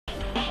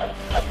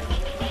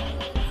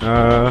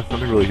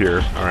Nothing really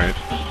here. Alright.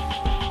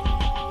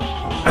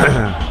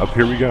 Up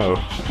here we go.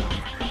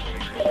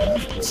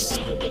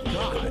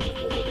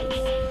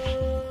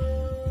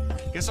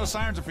 Guess those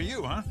sirens are for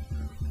you, huh?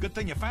 Good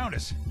thing you found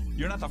us.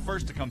 You're not the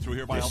first to come through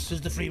here by This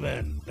is the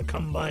Freeman. The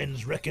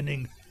Combine's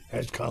reckoning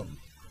has come.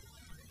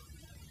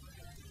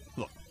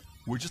 Look,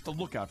 we're just a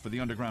lookout for the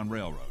Underground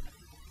Railroad.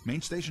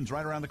 Main station's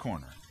right around the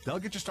corner. They'll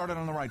get you started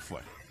on the right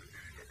foot.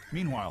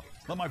 Meanwhile,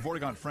 let my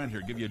Vortigaunt friend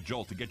here give you a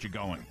jolt to get you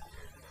going.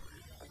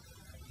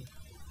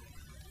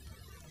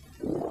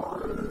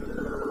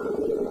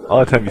 All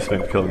the time you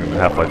spent killing them in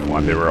Half-Life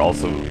 1, they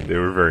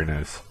were very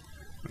nice.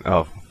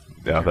 Oh,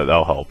 yeah,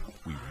 that'll help.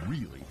 We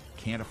really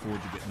can't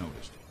afford to get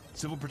noticed.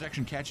 Civil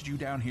protection catches you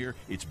down here,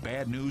 it's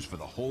bad news for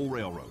the whole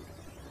railroad.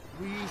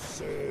 We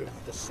serve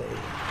the same.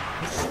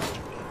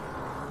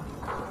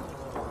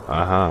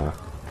 Uh-huh.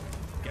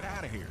 Get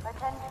out of here.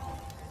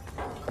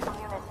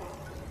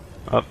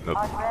 Oh, nope.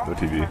 No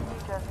TV.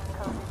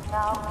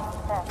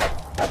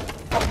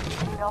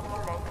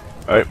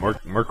 Alright,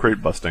 more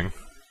crate busting.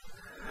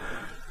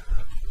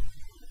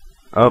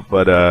 Oh,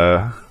 but,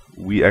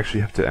 we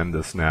actually have to end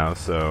this now,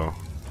 so...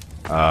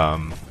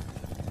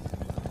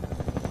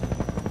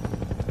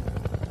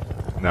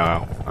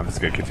 No, I'm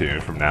just gonna continue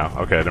it from now.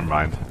 Okay, never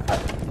mind.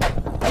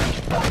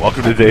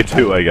 Welcome to day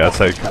 2, I guess.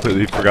 I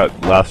completely forgot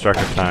last track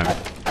of time.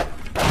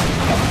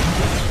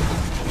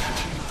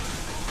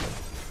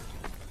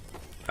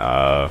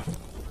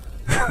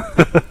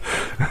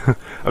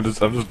 I'm just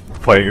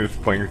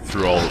playing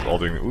through all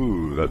doing.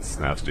 Ooh, that's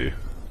nasty.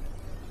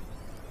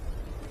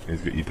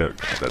 He's gonna eat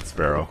that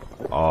sparrow.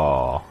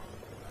 Aw.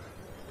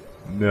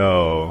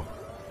 No.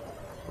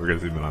 We're gonna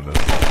zoom in on this.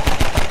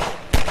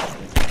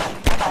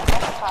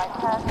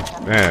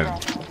 Man.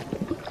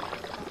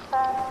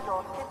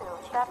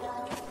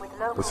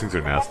 Those things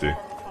are nasty.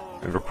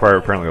 They require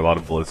apparently a lot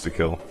of bullets to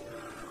kill.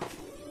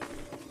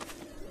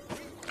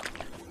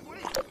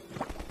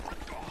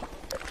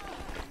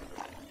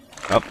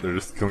 Oh, they're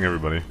just killing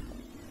everybody.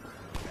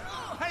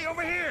 Hey,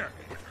 over here!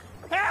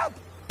 Help!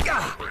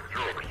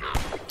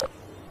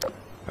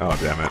 Oh,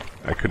 damn it.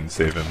 I couldn't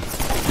save him.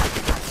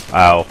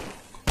 Ow.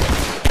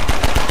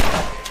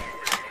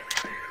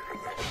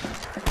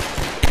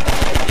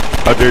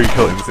 How dare you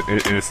kill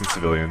innocent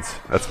civilians?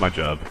 That's my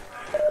job.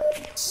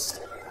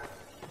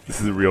 This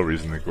is the real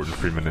reason that Gordon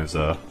Freeman is,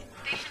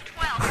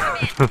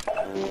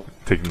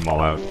 taking them all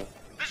out.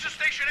 This is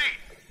Station 8.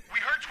 We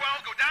heard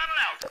 12 go down and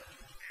out.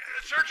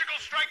 Surgical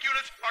strike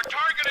units are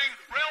targeting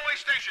railway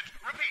stations.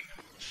 Repeat,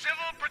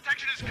 civil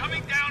protection is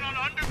coming down on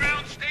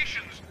underground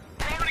stations.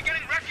 We're already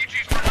getting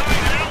refugees for 9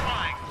 and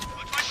outlying.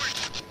 Looks like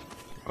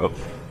we're... Oh.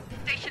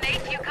 Station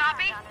 8, do you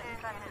copy?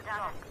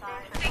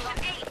 Station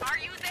 8, are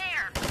you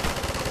there?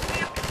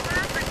 We have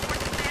confirmed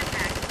reports of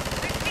Manpack.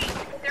 Repeat,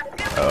 they're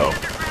filling the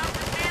underground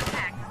with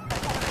Manpack.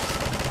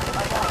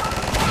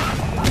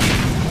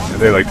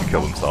 They like to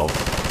kill themselves.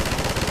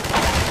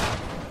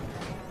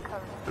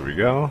 There we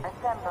go.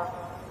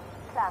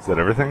 Is that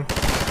everything?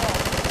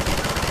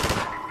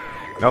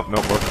 Nope,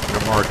 no more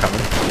are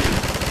coming.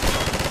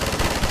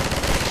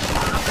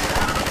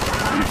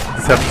 You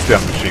just have to stay on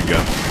the machine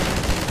gun.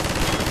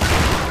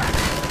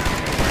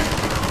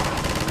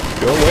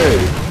 Go away!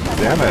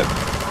 Damn it!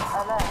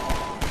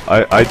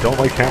 I don't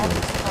like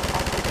cameras.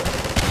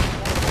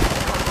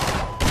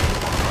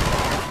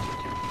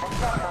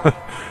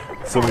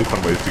 So many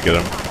fun ways to get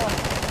them.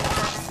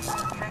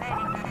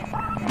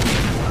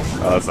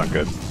 Oh, that's not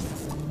good.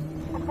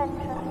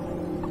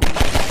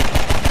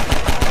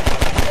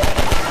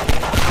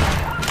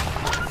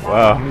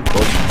 Wow, how many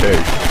bullets you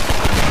take?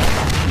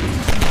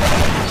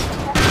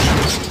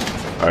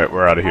 Alright,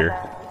 we're out of here.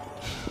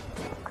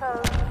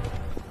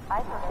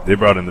 They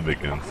brought in the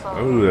big guns.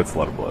 Oh, that's a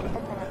lot of blood.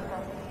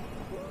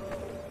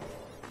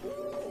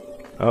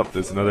 Oh,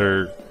 there's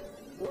another...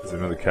 Is there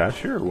another cache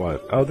here or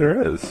what? Oh,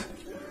 there is.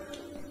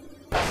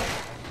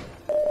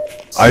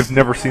 I've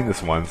never seen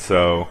this one,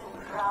 so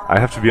I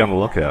have to be on the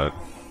lookout.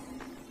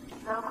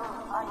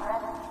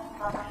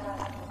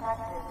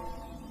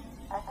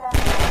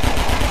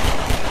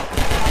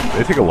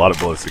 They take a lot of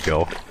bullets to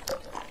kill.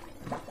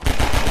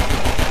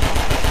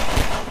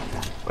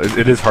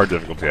 It is hard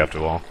difficulty after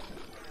all.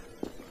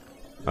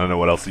 I don't know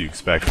what else you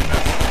expect from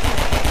this.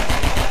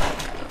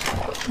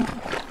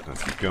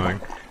 Let's keep going.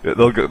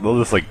 They'll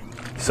just like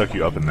suck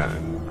you up in that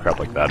and crap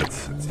like that.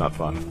 It's not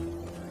fun.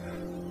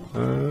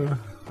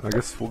 I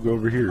guess we'll go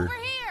over here. We're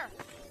here!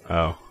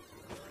 Oh.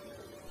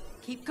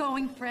 Keep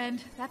going,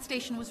 friend. That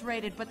station was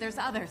raided, but there's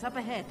others up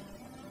ahead.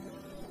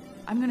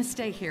 I'm gonna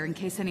stay here in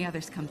case any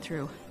others come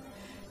through.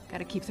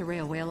 Gotta keep the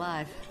railway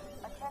alive.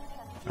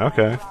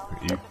 Okay.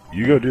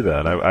 You go do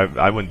that.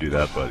 I wouldn't do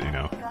that, but you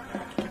know.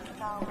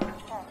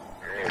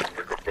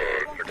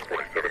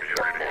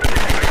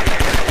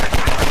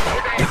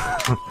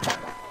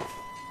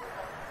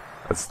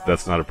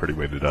 That's not a pretty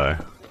way to die.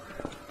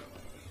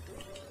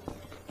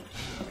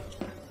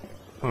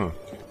 Huh.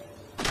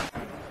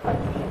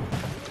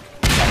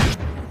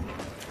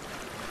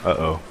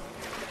 Uh-oh.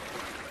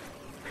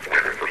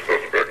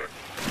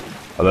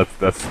 Oh,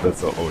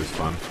 that's always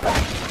fun.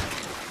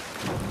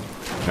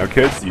 Now,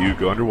 kids, you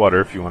go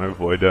underwater if you want to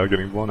avoid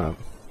getting blown up.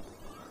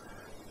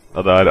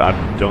 Although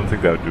I don't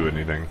think that would do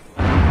anything.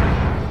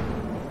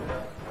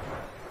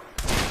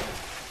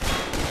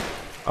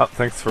 Oh,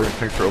 thanks for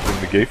opening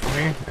the gate for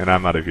me, and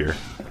I'm out of here.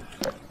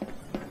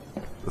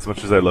 As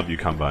much as I love you,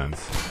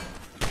 Combines,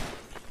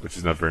 which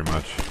is not very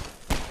much.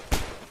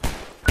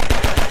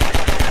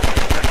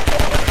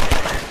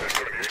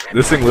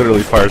 This thing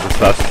literally fires as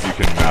fast as you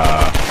can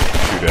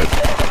shoot it.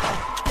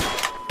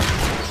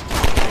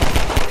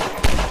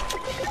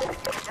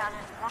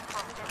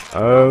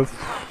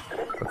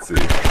 Let's see.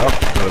 Oh,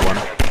 another one.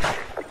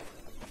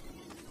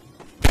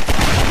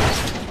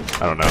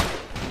 I don't know.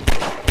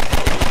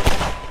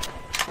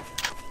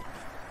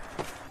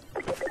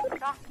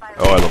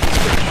 Oh, I love this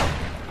bridge.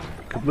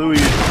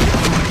 Kablooey!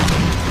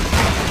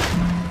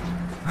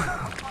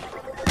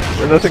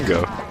 Where'd that thing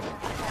go?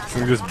 This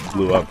thing just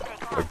blew up,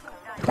 like,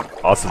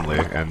 awesomely,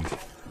 and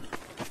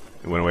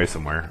it went away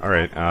somewhere.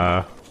 Alright,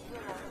 oh,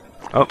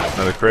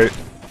 another crate.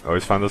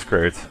 Always find those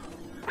crates.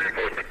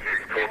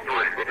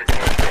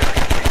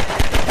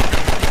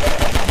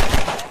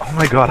 Oh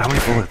my god, how many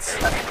bullets?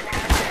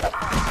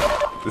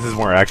 This is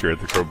more accurate,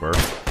 the crowbar.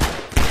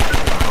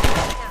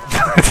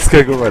 I just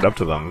gotta go right up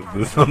to them.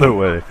 There's no other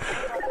way.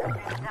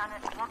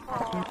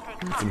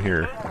 What's in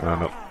here?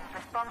 Nope.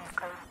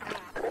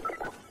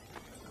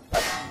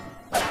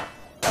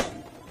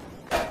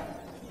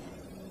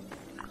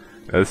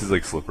 Yeah, this is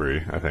like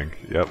slippery, I think.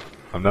 Yep.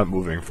 I'm not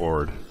moving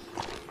forward.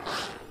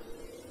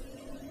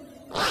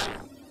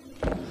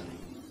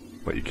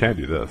 But you can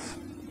do this.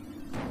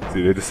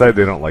 See, they decide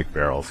they don't like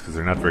barrels because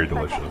they're not very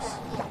delicious.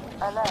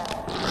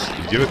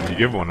 You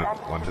give one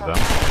to them,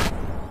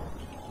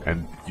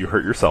 and you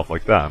hurt yourself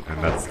like that,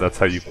 and that's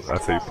how you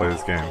play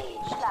this game.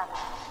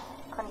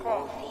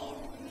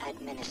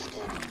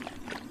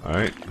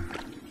 Alright.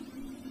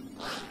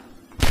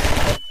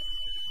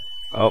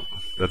 Oh,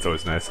 that's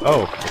always nice.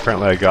 Oh,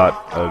 apparently I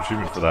got an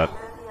achievement for that.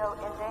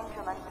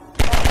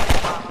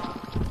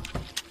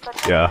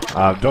 Yeah,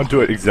 don't do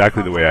it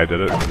exactly the way I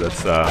did it.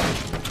 That's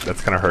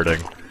kind of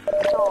hurting.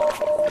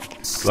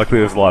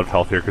 Luckily there's a lot of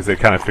health here, because they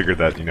kind of figured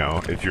that, you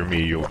know, if you're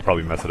me, you'll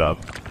probably mess it up.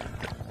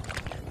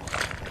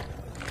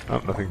 Oh,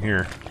 nothing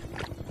here.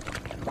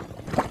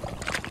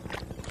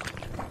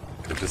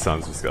 It just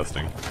sounds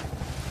disgusting.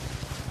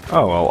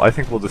 Oh, well, I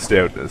think we'll just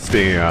stay in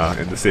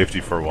the safety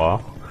for a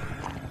while.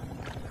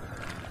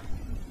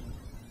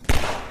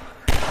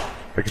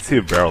 I can see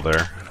a barrel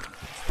there.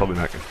 It's probably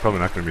not going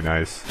to be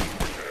nice.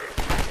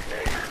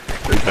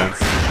 Very tense.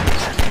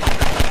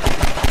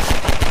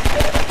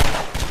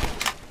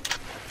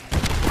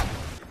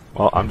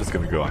 Well, I'm just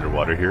going to go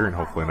underwater here and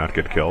hopefully not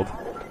get killed.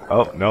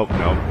 Oh, nope,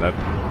 that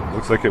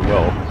looks like it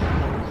will.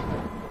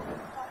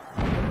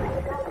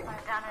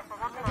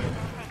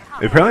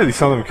 Apparently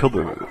some of them killed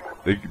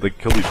they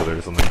killed each other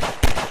or something.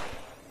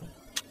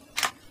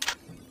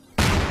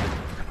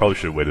 Probably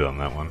should have waited on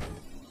that one.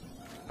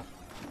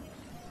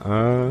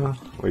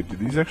 Wait, did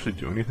these actually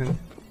do anything?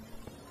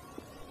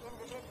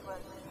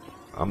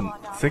 I'm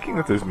thinking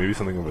that there's maybe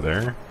something over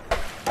there.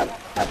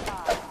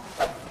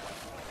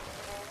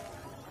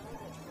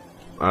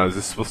 Is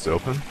this supposed to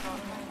open?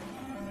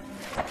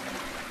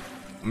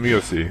 Let me go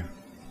see.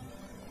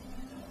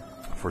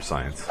 For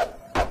science.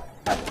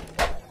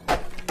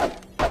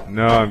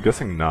 No, I'm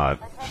guessing not.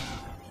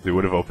 It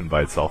would have opened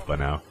by itself by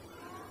now.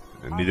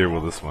 And neither will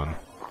this one.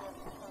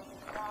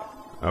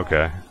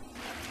 Okay.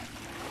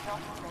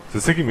 So I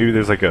was thinking maybe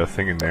there's like a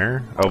thing in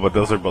there. Oh, but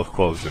those are both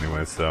closed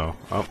anyway, so...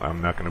 Oh,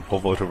 I'm not going to pole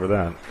vault over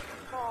that.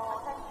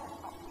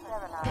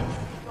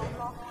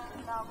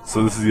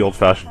 So this is the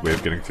old-fashioned way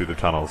of getting through the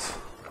tunnels.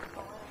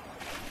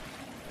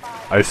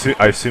 I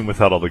assume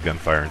without all the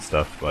gunfire and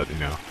stuff, but, you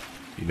know,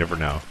 you never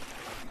know.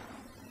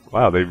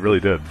 Wow, they really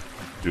did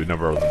do a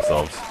number of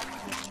themselves.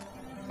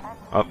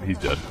 Oh, he's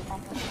dead.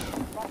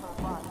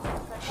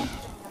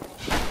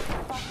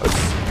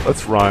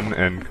 Let's run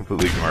and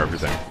completely ignore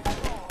everything.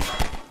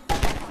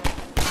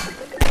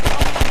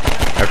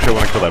 Actually, I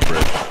want to kill that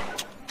bridge.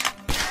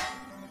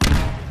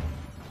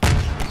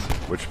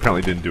 Which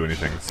apparently didn't do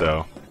anything,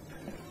 so...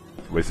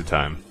 waste of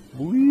time.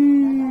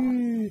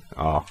 Whee!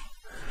 Aw.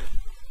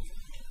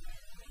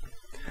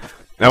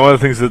 Now, one of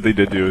the things that they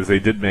did do is they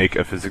did make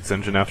a physics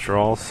engine after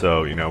all,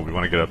 so, you know, we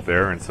want to get up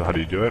there, and so how do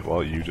you do it?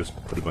 Well, you just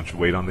put a bunch of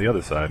weight on the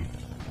other side.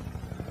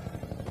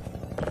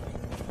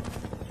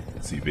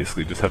 So you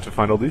basically just have to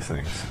find all these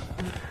things.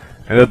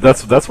 And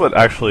that's what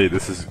actually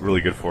this is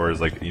really good for, is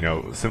like, you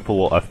know,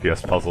 simple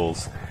FPS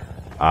puzzles,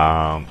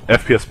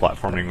 FPS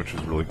platforming, which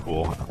is really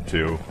cool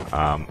too,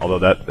 although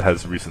that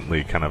has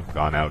recently kind of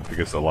gone out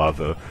because a lot of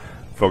the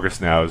focus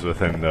now is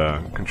within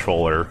the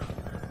controller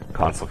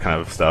console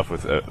kind of stuff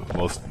with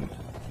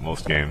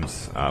most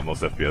games,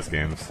 most FPS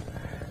games,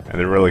 and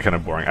they're really kind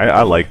of boring.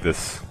 I like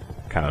this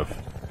kind of,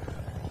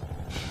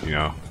 you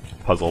know,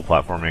 puzzle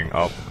platforming.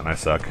 Oh, and I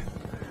suck.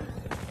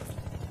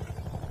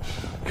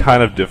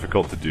 Kind of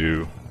difficult to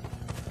do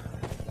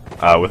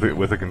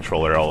with a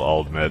controller, I'll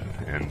admit,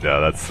 and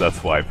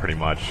that's why pretty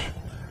much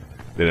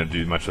they didn't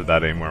do much of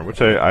that anymore,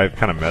 which I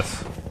kind of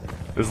miss.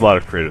 There's a lot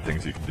of creative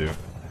things you can do.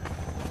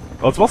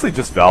 Well, it's mostly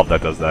just Valve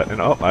that does that,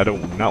 and oh, I do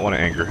not want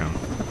to anger him.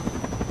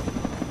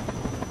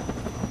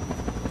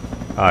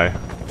 Hi.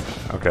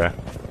 Okay.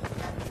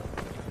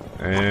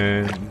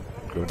 And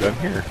go down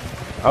here.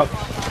 Oh,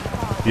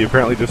 he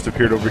apparently just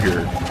appeared over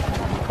here.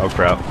 Oh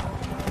crap.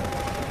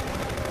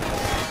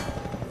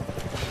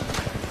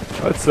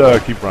 Let's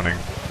keep running.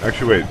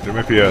 Actually, wait, there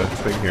might be a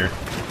thing here.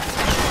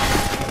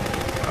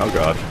 Oh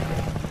god.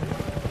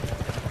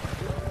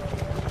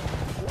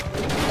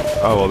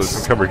 Oh well, there's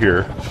some cover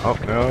here. Oh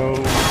no.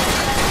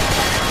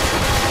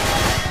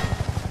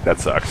 That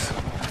sucks.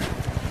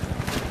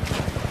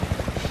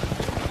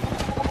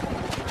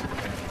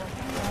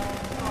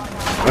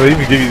 Well, they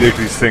even give you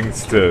these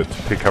things to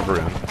take cover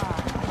in.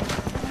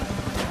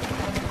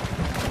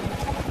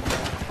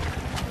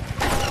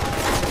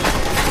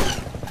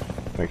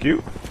 Thank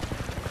you.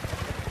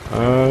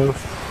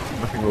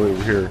 Nothing really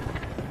over here.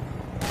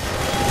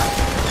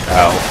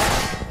 Ow.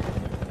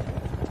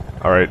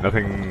 Alright,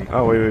 nothing...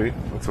 Oh, wait.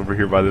 What's over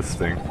here by this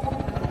thing?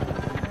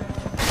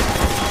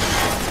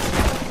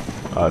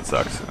 Oh, that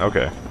sucks.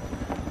 Okay.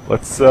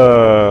 Let's,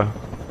 I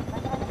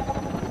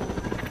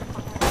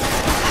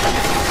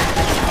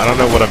don't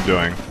know what I'm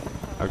doing.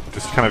 I'm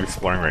just kind of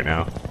exploring right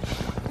now.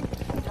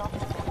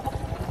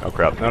 Oh,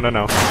 crap. No, no,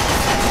 no.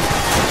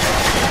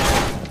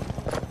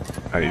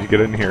 I need to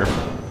get in here.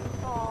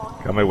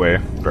 Got my way.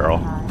 Barrel.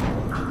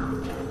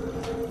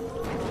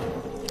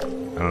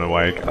 I don't know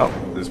why I... Oh,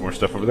 there's more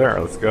stuff over there.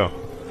 Let's go.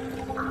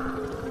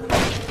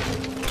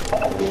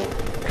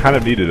 Kind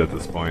of needed at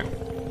this point.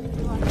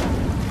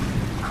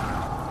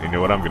 You know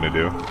what I'm gonna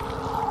do.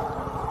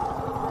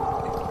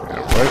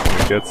 Yeah, right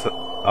when it gets...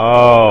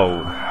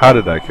 Oh, how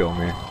did that kill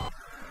me?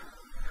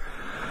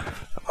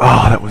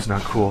 Oh, that was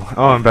not cool.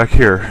 Oh, I'm back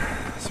here.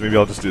 So maybe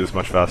I'll just do this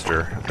much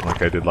faster,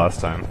 like I did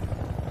last time.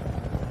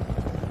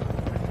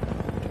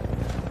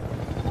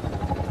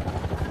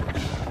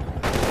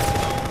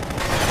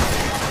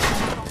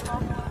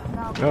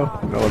 No,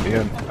 no, let me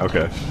in.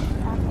 Okay.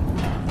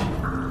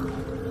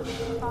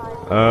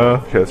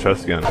 Okay, let's try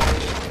this again.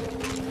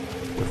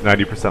 With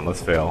 90%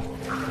 less fail.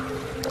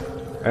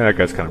 And that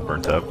guy's kind of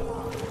burnt up.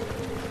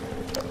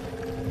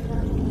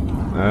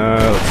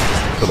 Let's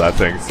just kill that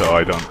thing so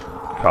I don't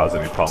cause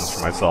any problems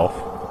for myself.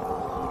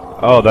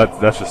 Oh,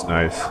 that's just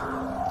nice.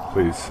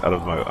 Please, out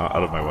of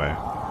my way.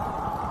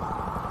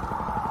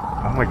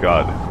 Oh my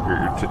god,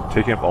 you're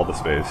taking up all the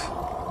space.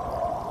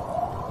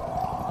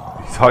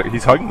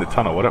 He's hogging the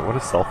tunnel. What a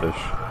selfish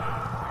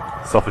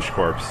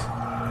corpse.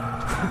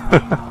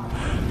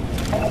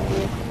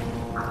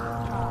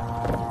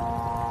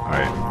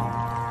 Alright.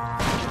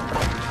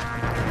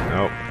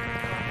 Nope.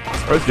 I'm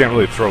surprised you can't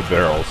really throw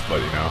barrels,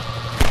 but you know.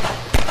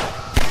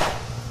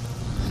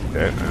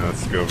 Okay, and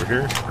let's go over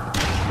here.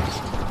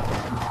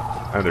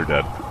 And they're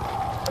dead.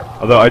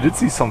 Although I did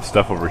see some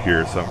stuff over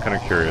here, so I'm kind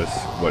of curious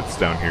what's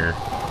down here.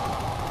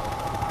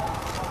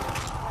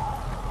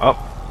 Oh,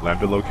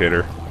 Lambda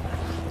Locator.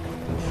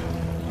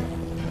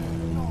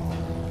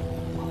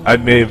 I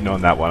may have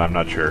known that one, I'm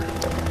not sure.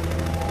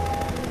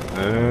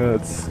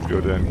 Let's go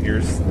down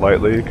here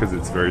slightly, because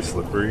it's very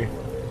slippery.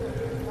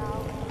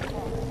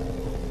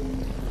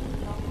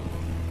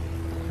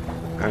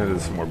 And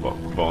there's some more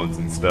bones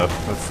and stuff.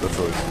 That's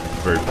always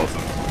very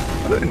pleasant.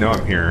 I didn't know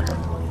I'm here.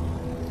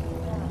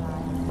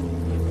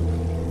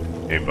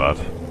 Aimbot.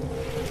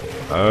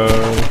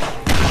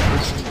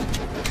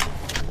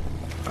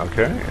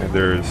 Okay, and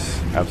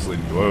there's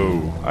absolutely...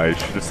 Whoa, I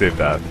should have saved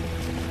that.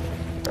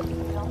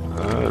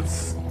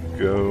 Let's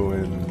go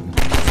and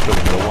kill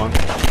the middle one.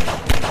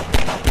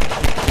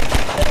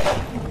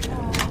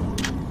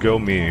 Go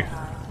me.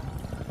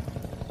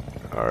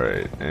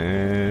 Alright,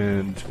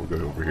 and we'll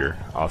go over here.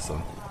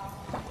 Awesome.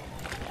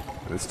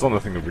 There's still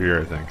nothing over here,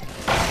 I think.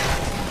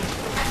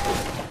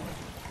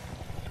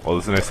 Well,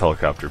 there's a nice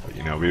helicopter, but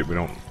you know, we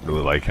don't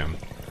really like him.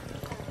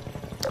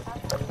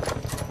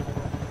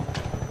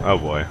 Oh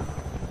boy.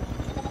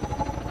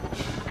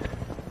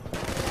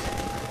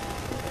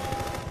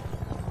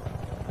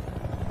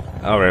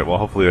 Alright, well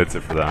hopefully that's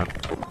it for that.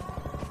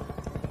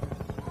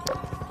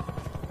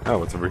 Oh,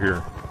 what's over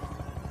here?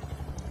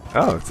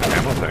 Oh, it's an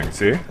ammo thing,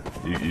 see?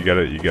 You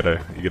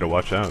gotta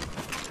watch out.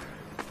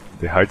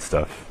 They hide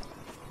stuff.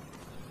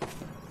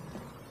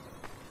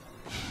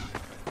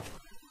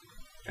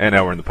 And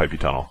now we're in the pipey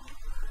tunnel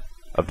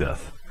of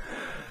death.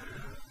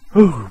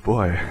 Oh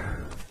boy.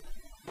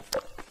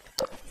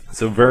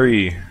 So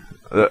very...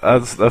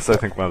 that's I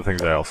think one of the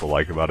things I also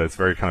like about it. It's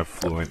very kind of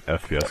fluent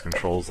FPS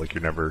controls. Like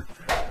you're never...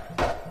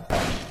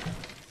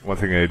 One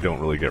thing I don't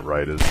really get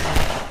right is...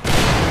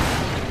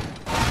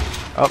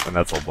 Oh, and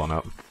that's all blown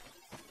up.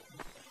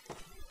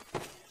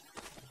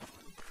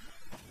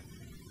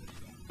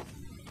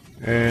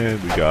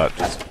 And we got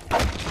just...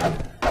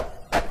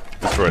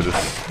 Destroy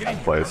this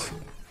place.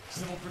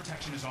 Civil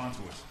protection is on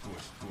to us.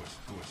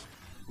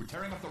 We're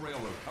tearing up the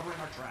railroad, covering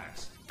our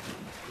tracks.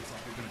 Looks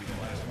like we're gonna be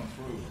the last one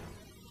through.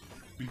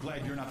 Be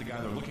glad you're not the guy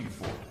they're looking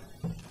for.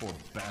 Poor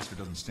bastard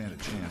doesn't stand a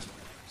chance.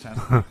 Task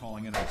force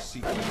calling in a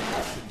secret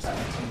City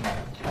 17.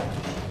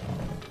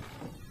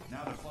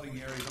 Now they're flooding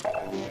the areas up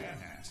to Van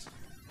Ness.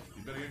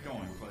 You better get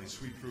going before they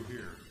sweep through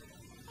here.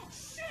 Oh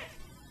shit!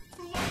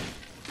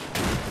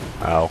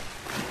 Ow.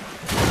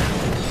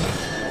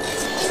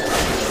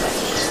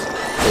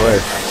 Go away.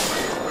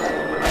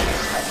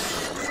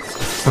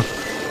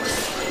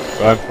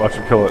 Go on, watch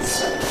him kill it.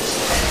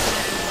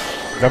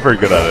 Not very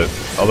good at it,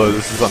 although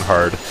this is on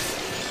hard.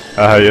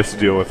 He has to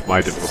deal with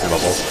my difficulty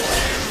level.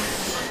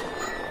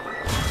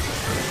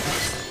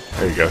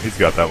 There you go, he's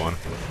got that one.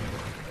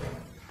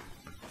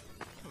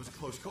 That was a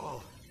close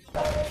call.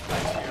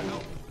 Thanks for your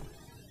help.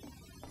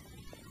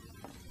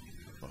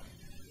 Look,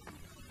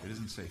 it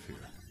isn't safe here.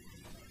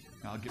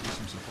 Now I'll get you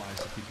some supplies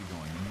to keep you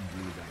going. You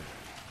really got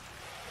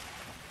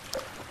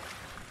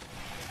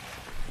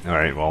it.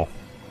 Alright, well,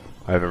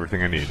 I have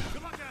everything I need.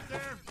 Good luck out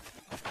there.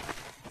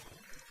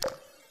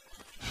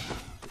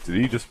 Did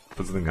he just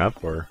put something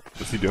up, or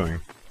what's he doing?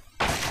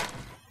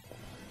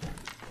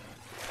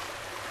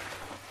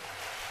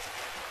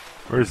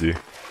 Where is he?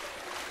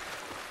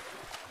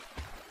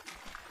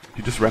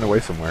 He just ran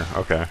away somewhere.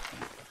 Okay.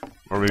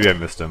 Or maybe I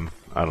missed him.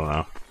 I don't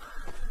know.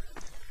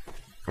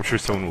 I'm sure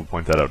someone will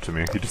point that out to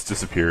me. He just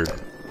disappeared.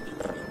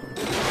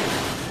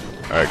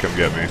 Alright, come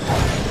get me.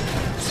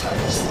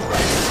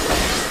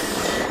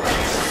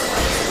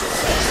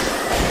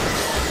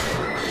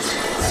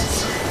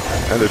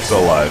 And they're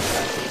still alive.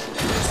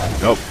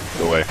 Nope,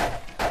 go away.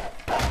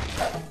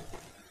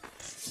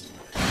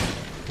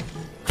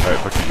 Alright,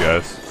 fuck you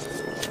guys.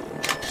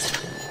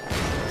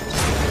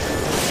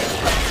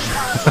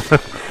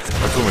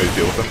 That's one way to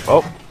deal with them.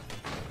 Oh!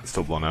 It's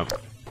still blown up.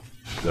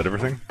 Is that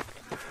everything?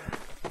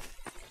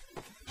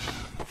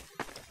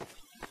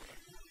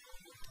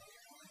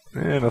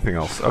 Nothing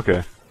else.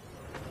 Okay.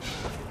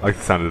 I like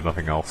the sound of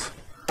nothing else.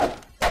 They're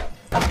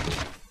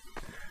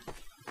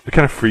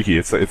kind of freaky.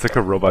 It's like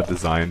a robot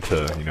designed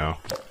to, you know,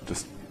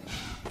 just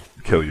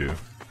kill you.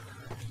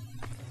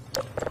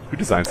 Who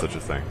designed such a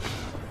thing?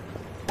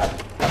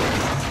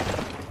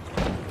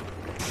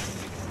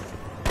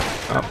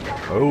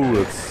 Oh,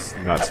 let's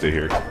not stay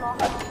here.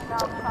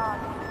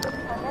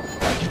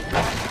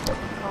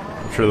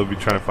 I'm sure they'll be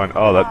trying to find...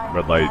 Oh, that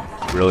red light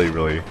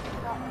really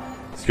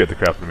scared the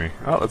crap out of me.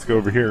 Oh, let's go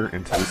over here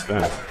into this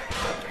vent.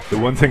 The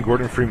one thing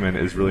Gordon Freeman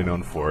is really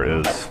known for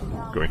is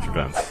going through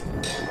vents.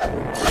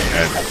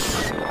 And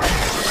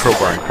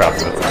crowbarring crap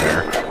that's in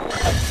there.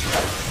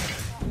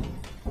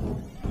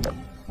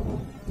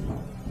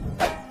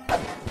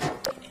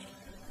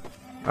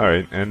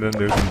 Alright, and then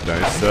there's a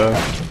nice,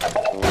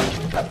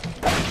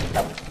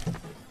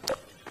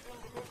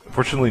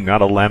 unfortunately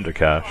not a lambda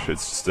cache,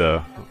 it's just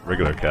a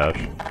regular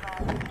cache.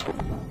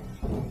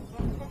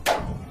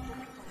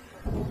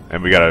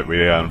 And we gotta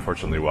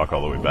unfortunately walk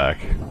all the way back.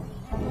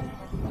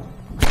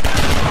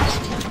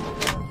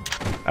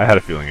 I had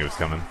a feeling it was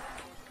coming.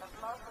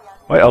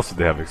 Why else would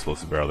they have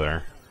explosive barrel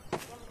there?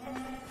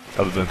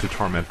 Other than to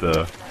torment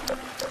these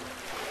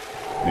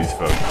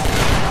folks.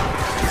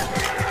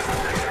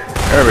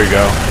 There we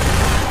go.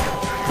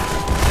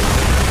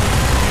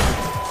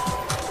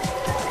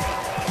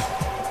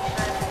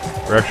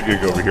 We're actually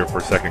gonna go over here for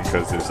a second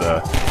because there's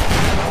a...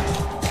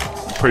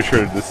 I'm pretty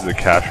sure this is a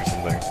cache or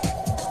something.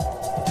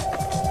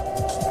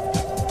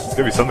 There's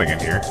gotta be something in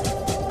here.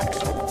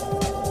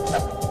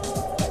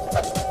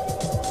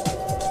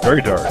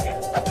 Very dark.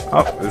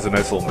 Oh, there's a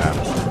nice little map.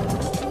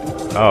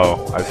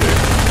 Oh, I see.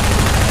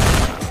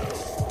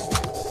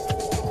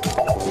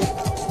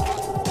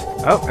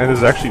 Oh, and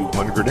there's actually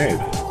one grenade.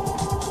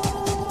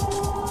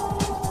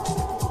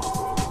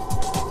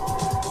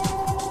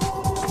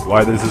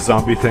 Why there's a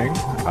zombie thing?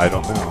 I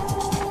don't know.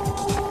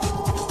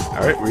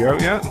 Alright, we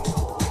out yet?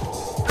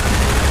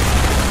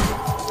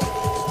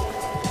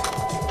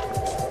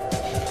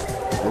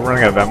 We're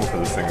running out of ammo for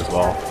this thing as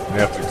well. We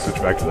have to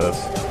switch back to this.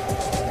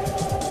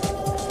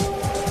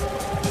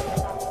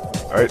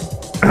 Alright,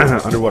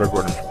 underwater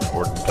Gordon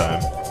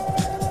time.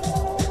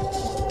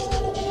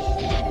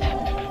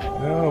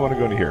 No, I want to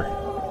go into here.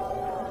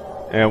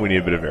 And we need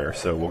a bit of air,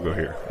 so we'll go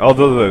here.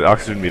 Although the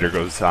oxygen meter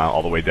goes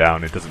all the way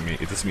down, it doesn't mean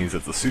it just means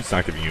that the suit's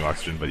not giving you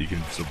oxygen, but you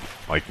can still,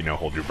 like, you know,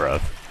 hold your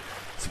breath,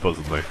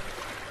 supposedly.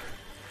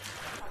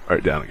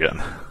 Alright, down again.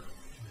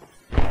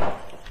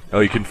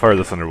 Oh, you can fire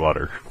this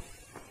underwater.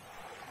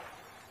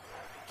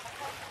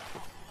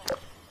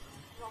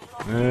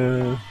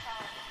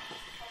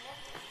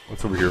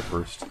 What's over here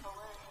first?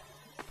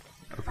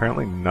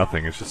 Apparently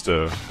nothing, it's just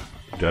a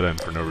dead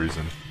end for no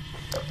reason.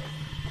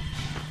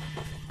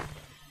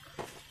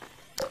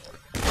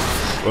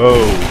 Whoa,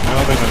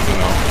 no.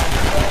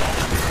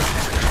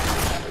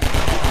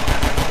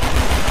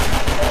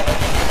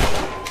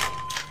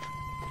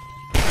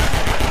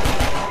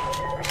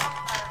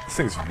 This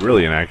thing's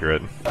really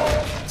inaccurate.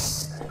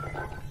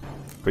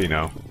 But you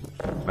know,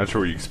 not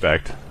sure what you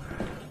expect.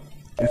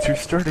 It's your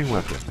starting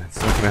weapon. It's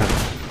not gonna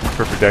have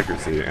perfect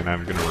accuracy, and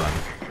I'm gonna run.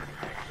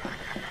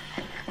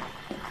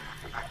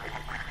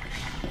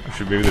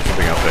 Actually, maybe there's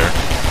something out there.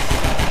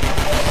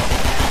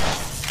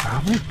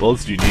 How many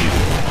bullets do you need?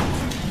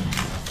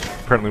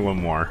 Apparently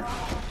one more.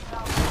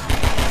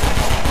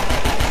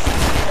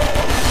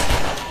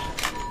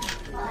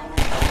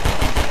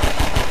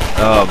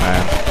 Oh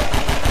man.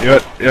 You know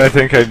what I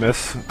think I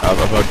miss about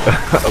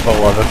about a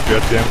lot of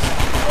FPS games?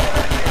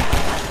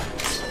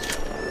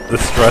 The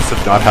stress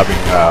of not having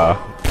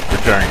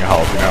regenerating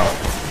health, you know.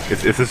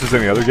 If this was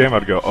any other game,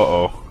 I'd go,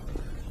 uh-oh.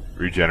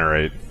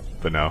 Regenerate.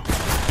 But no. It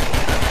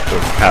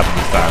doesn't happen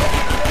this time.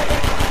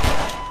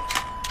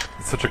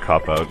 It's such a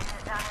cop-out.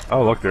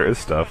 Oh look, there is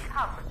stuff.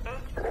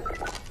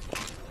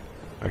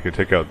 I could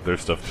take out their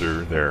stuff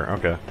through there.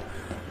 Okay.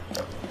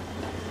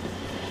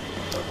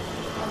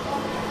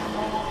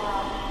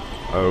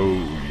 Oh,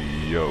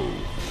 yo.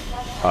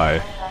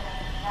 Hi.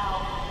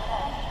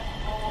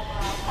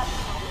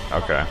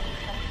 Okay.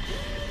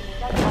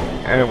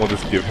 And we'll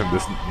just give him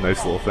this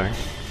nice little thing.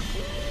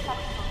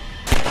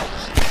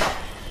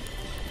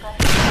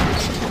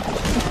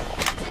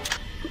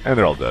 And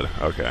they're all dead.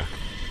 Okay.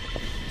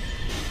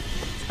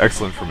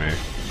 Excellent for me.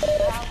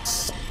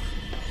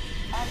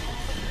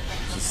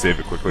 Just save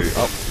it quickly.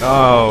 Oh,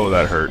 no,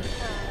 that hurt.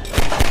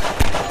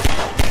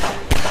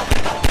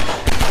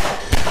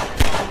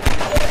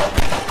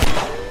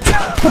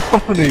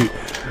 How many?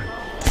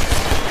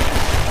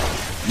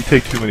 You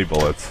take too many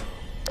bullets.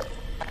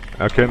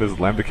 Okay, there's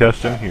Lambda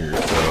Cache down here,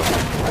 so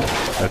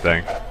I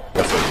think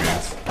that's what it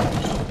means.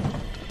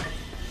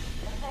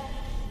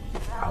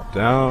 Hop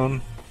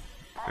down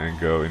and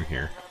go in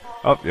here.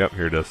 Oh, yep,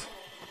 here it is.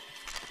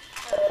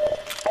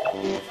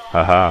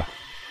 Haha.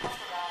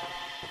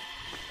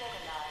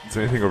 Is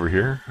there anything over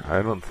here?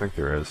 I don't think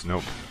there is.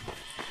 Nope.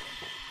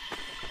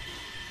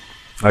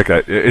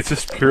 Okay, it's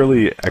just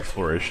purely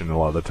exploration a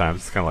lot of the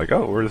times. It's kind of like,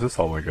 oh, where does this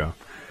hallway go?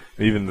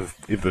 Even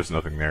if there's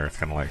nothing there, it's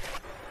kind of like,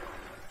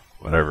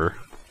 whatever.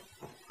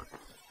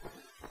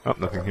 Oh,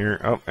 nothing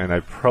here. Oh, and I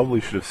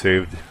probably should have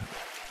saved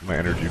my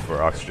energy for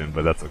oxygen,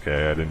 but that's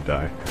okay, I didn't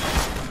die.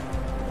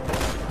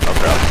 Oh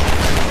crap.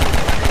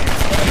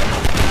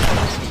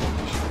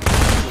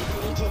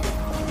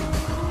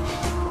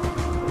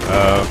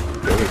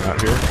 No, they're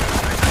not here.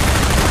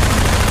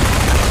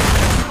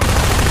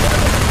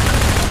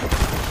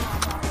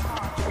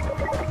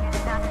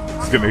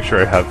 Just gonna make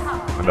sure I have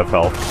enough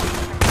health.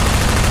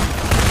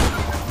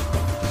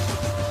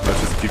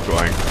 Let's just keep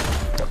going.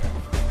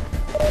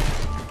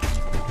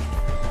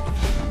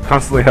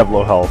 Constantly have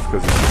low health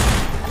because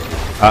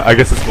I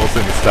guess it's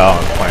mostly the style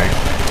I'm playing,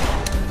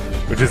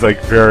 which is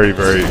like very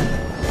aggressively.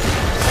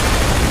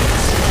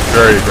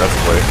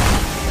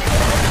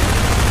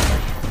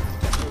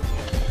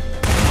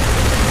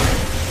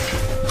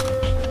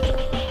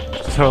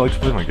 Just how I like to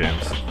play my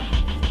games.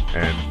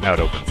 And now it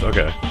opens.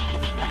 Okay.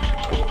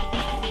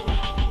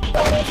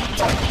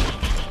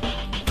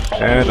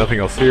 And nothing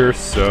else here,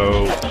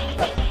 so we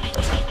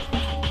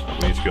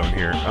need to go in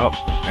here. Oh.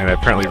 And I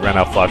apparently ran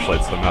out of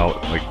flashlights, so I'm now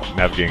like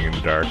navigating in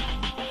the dark.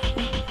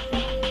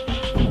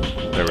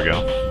 There we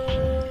go.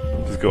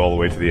 Just go all the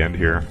way to the end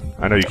here.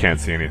 I know you can't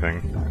see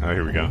anything. Oh,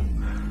 here we go.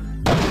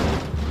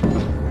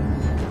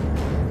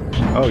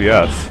 Oh,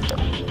 yes.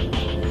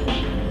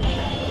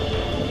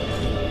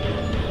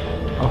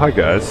 Oh, hi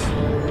guys.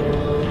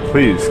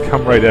 Please,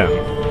 come right in.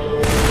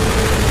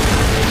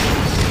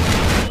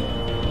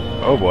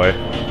 Oh boy.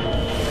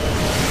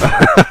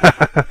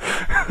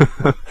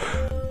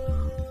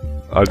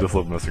 I just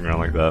love messing around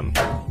like that.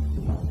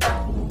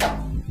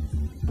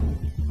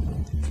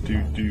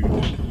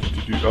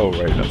 Oh,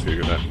 right, that's gonna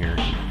go down here.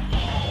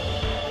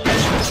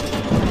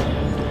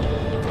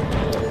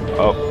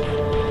 Oh.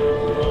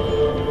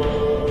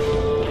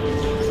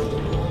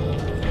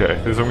 Okay,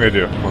 here's what I'm gonna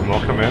do. When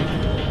they'll come in,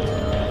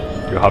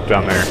 you hop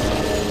down there.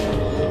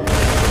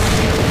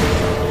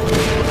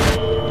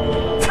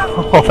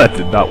 Oh, that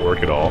did not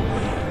work at all.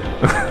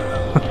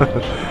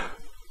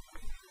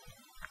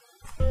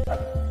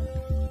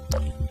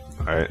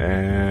 Alright,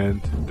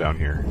 and down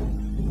here.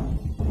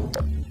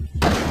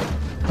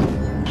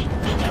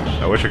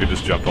 I wish I could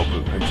just jump up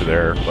into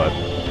there, but...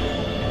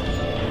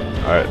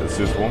 Alright, let's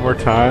do this one more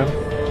time.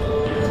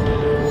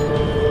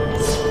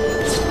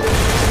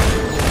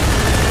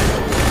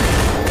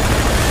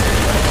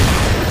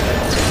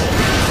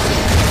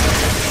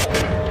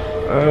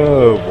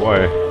 Oh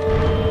boy.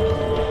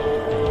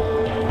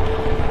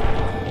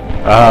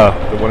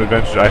 The one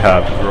advantage I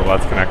have is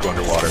robots cannot go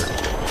underwater.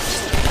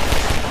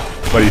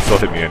 But he still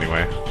hit me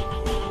anyway.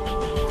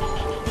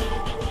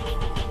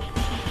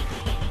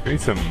 We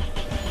need some...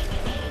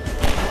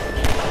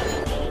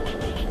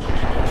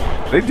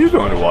 They do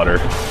go underwater.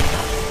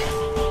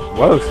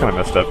 Wow, it looks kind of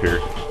messed up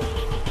here.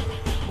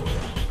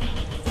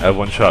 I have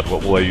one shot,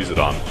 what will I use it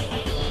on?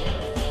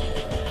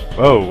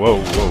 Whoa,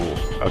 whoa, whoa.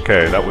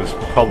 Okay, that was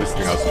probably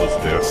something I was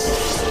supposed to do.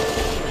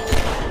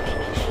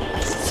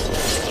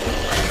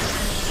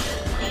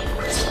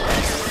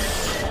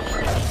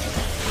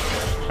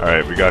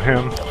 Alright, we got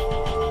him.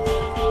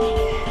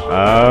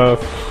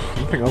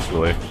 Nothing else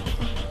really.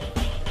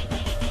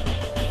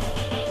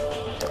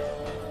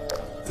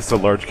 Just a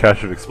large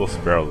cache of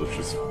explosive barrels, which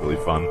is really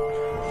fun.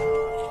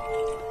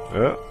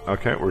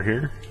 Okay, we're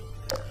here.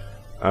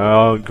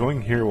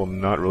 Going here will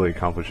not really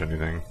accomplish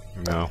anything.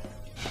 No.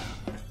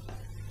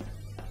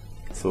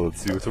 So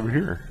let's see what's over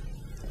here.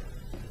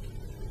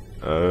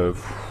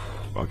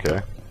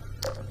 Okay.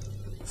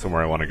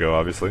 somewhere I want to go,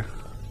 obviously.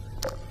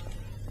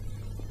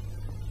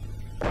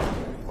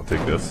 I'll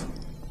take this.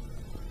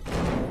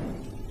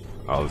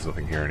 Oh, there's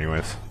nothing here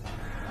anyways.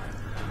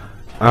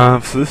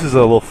 So this is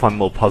a little fun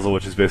little puzzle,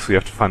 which is basically you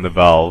have to find the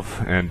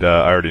valve, and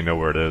I already know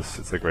where it is.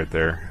 It's like right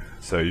there.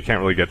 So you can't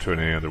really get to it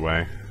any other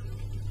way.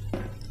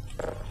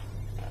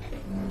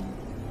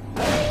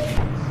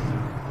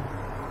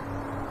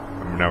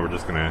 And now we're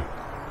just gonna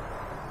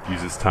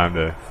use this time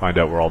to find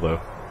out where all the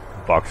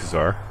boxes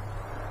are.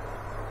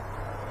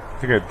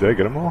 Did I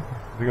get them all?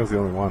 I think I was the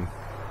only one.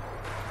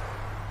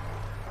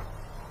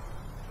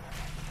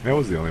 Yeah, I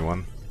was the only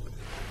one.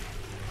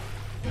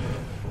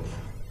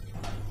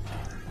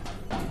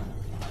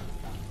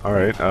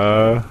 Alright,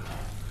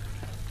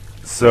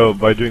 so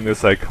by doing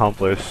this I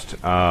accomplished,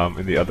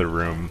 in the other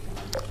room,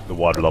 the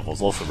water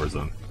level's also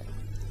risen.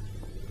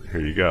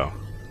 Here you go.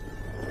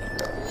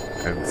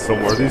 And so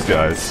more of these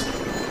guys.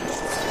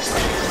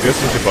 I guess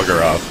we can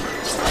bugger off.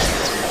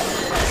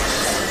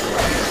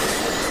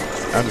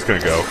 I'm just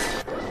gonna go.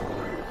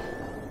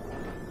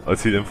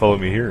 Let's see them follow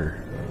me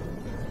here.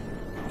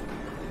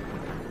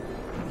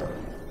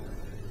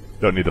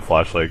 Don't need the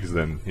flashlight, because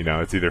then, you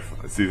know, it's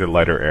either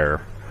light or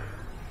air.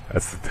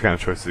 That's the kind of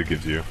choices it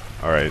gives you.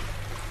 Alright.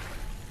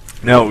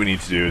 Now what we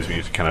need to do is we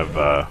need to kind of,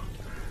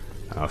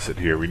 I'll sit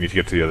here. We need to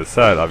get to the other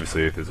side.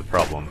 Obviously, there's a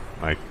problem.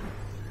 I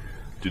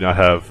do not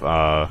have,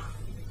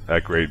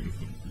 that great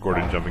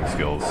Gordon jumping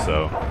skills,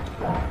 so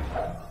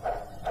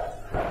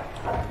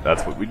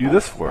that's what we do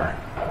this for.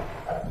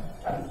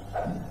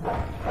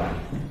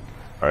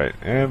 Alright,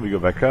 and we go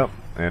back up.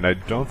 And I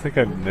don't think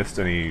I missed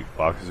any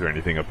boxes or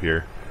anything up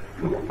here.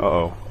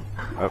 Uh-oh.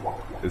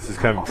 This is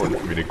kind of important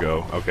for me to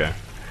go. Okay.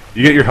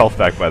 You get your health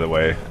back, by the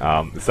way.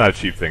 It's not a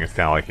cheap thing. It's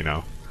kind of like, you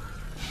know,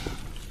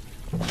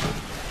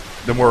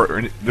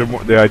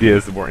 the idea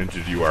is the more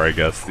injured you are, I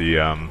guess, the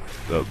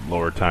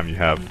lower time you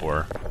have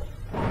for.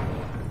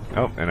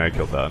 Oh, and I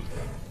killed that.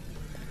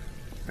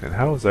 And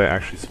how was I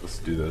actually supposed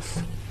to do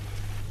this?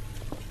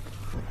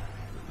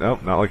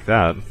 Nope, not like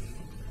that.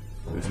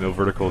 There's no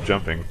vertical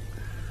jumping.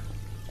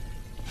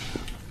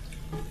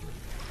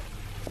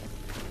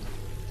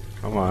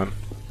 Come on.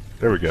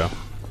 There we go.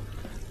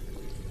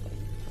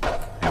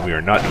 And we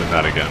are not doing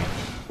that again.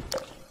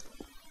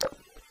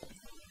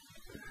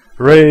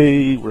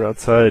 Hooray! We're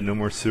outside, no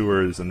more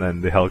sewers, and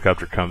then the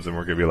helicopter comes and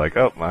we're gonna be like,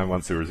 oh, I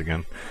want sewers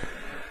again.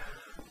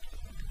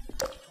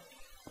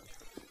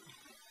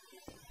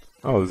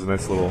 Oh, there's a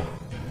nice little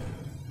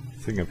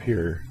thing up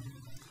here.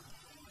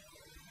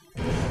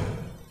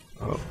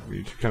 Oh, we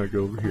need to kind of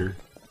go over here.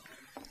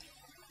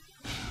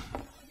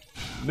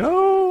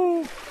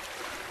 No!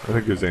 I don't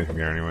think there's anything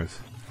there anyways.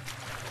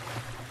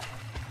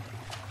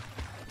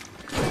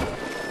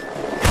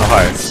 Oh,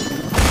 hi.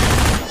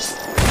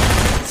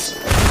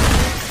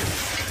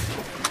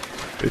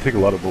 They take a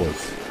lot of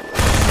bullets.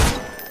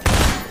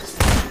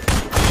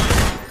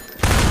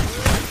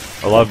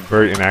 A lot of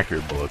very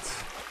inaccurate bullets.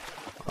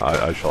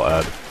 I shall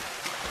add.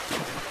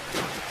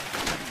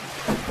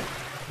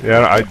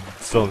 Yeah, I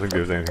still don't think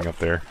there's anything up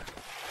there.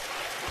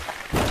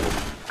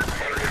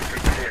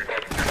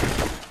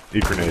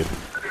 Eat grenade.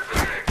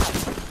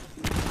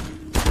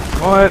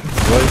 What?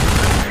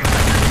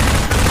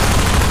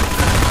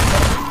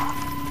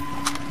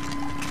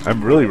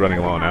 I'm really running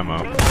low on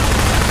ammo.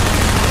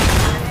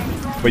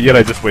 But yet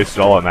I just wasted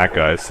all on that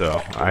guy,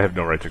 so I have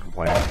no right to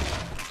complain.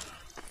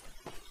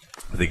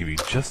 But they give you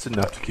just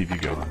enough to keep you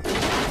going.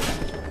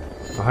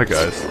 Oh, hi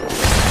guys.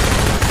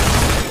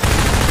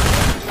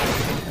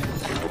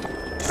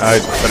 I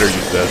better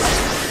use this.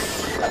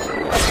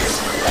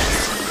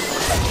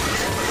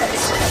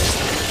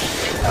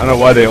 I don't know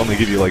why they only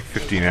give you like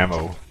 15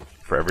 ammo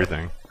for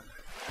everything.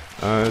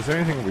 Is there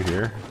anything over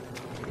here?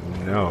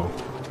 No.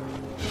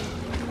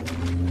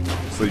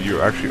 So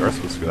you actually are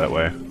supposed to go that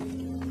way.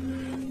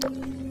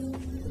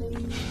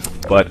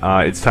 But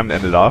it's time to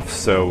end it off,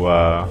 so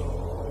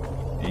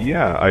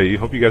yeah, I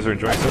hope you guys are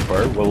enjoying so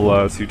far.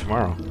 We'll see you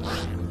tomorrow.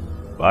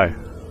 Bye.